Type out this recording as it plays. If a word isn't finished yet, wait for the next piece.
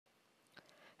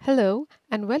Hello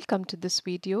and welcome to this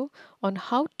video on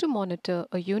how to monitor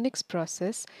a UNIX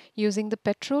process using the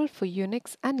Patrol for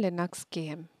UNIX and Linux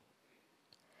KM.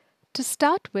 To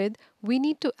start with, we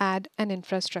need to add an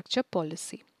infrastructure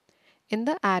policy. In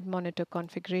the Add Monitor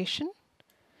configuration,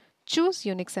 choose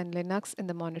UNIX and Linux in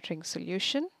the monitoring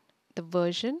solution, the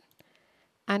version,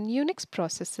 and UNIX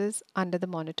processes under the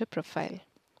monitor profile.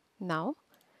 Now,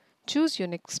 choose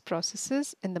UNIX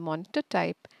processes in the monitor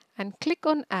type and click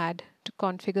on Add to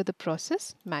configure the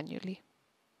process manually.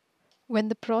 When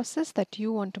the process that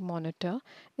you want to monitor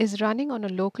is running on a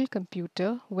local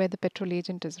computer where the Patrol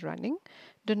agent is running,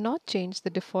 do not change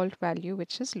the default value,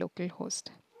 which is localhost.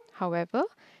 However,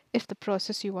 if the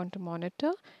process you want to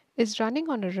monitor is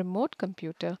running on a remote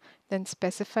computer, then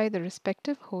specify the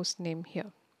respective host name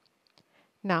here.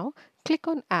 Now, click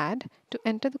on Add to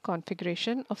enter the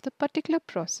configuration of the particular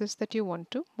process that you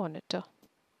want to monitor.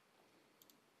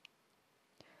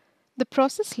 The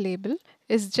process label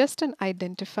is just an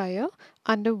identifier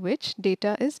under which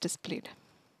data is displayed.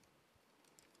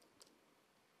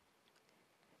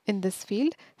 In this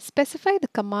field, specify the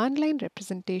command line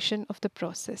representation of the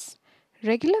process.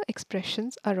 Regular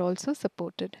expressions are also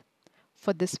supported.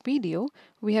 For this video,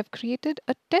 we have created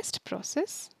a test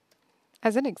process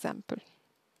as an example.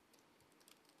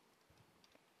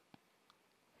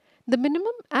 The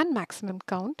minimum and maximum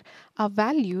count are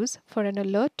values for an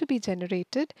alert to be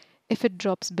generated if it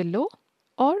drops below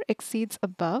or exceeds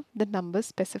above the numbers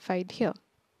specified here.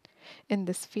 In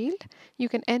this field, you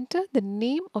can enter the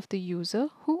name of the user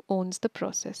who owns the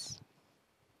process.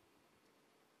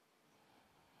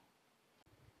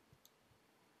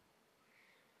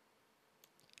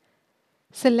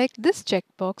 Select this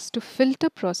checkbox to filter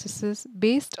processes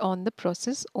based on the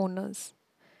process owners.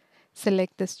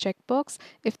 Select this checkbox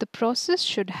if the process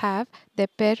should have their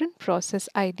parent process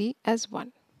ID as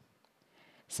 1.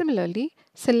 Similarly,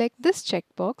 select this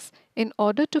checkbox in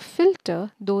order to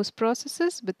filter those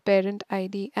processes with parent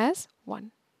ID as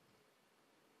 1.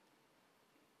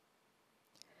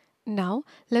 Now,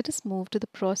 let us move to the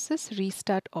process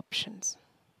restart options.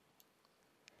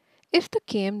 If the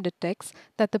KM detects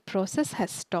that the process has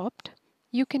stopped,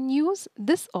 you can use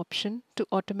this option to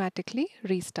automatically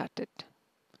restart it.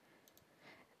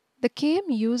 The KM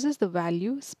uses the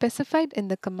value specified in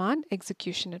the command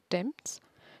execution attempts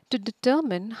to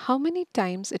determine how many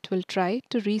times it will try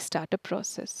to restart a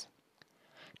process.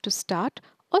 To start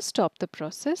or stop the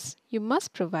process, you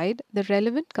must provide the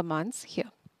relevant commands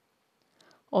here.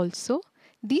 Also,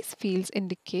 these fields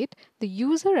indicate the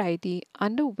user ID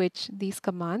under which these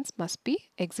commands must be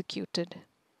executed.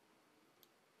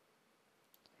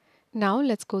 Now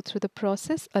let's go through the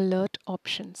process alert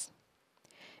options.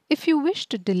 If you wish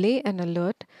to delay an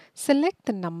alert, select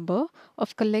the number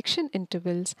of collection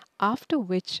intervals after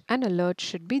which an alert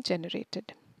should be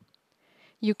generated.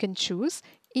 You can choose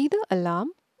either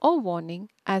alarm or warning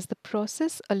as the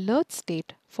process alert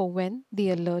state for when the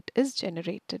alert is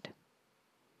generated.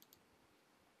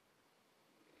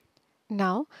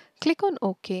 Now, click on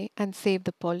OK and save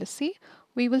the policy.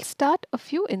 We will start a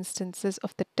few instances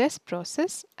of the test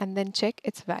process and then check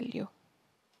its value.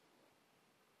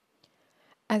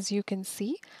 As you can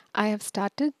see, I have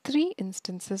started 3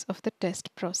 instances of the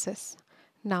test process.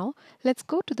 Now, let's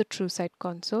go to the TrueSight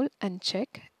console and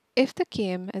check if the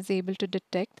KM is able to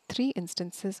detect 3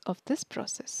 instances of this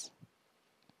process.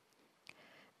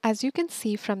 As you can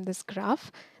see from this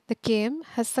graph, the KM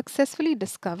has successfully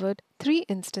discovered 3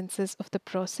 instances of the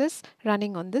process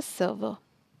running on this server.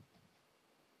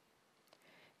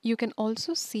 You can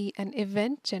also see an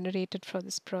event generated for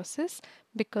this process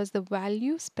because the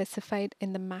value specified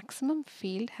in the maximum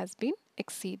field has been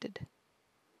exceeded.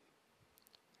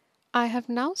 I have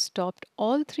now stopped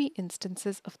all 3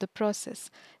 instances of the process.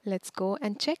 Let's go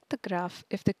and check the graph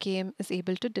if the KM is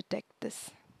able to detect this.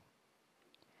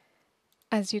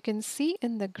 As you can see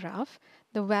in the graph,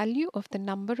 the value of the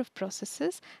number of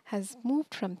processes has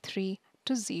moved from 3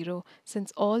 to 0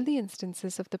 since all the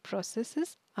instances of the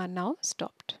processes are now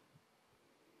stopped.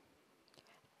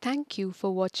 Thank you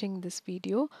for watching this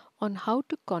video on how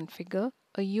to configure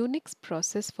a UNIX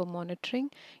process for monitoring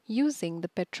using the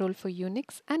Patrol for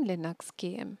UNIX and Linux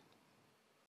KM.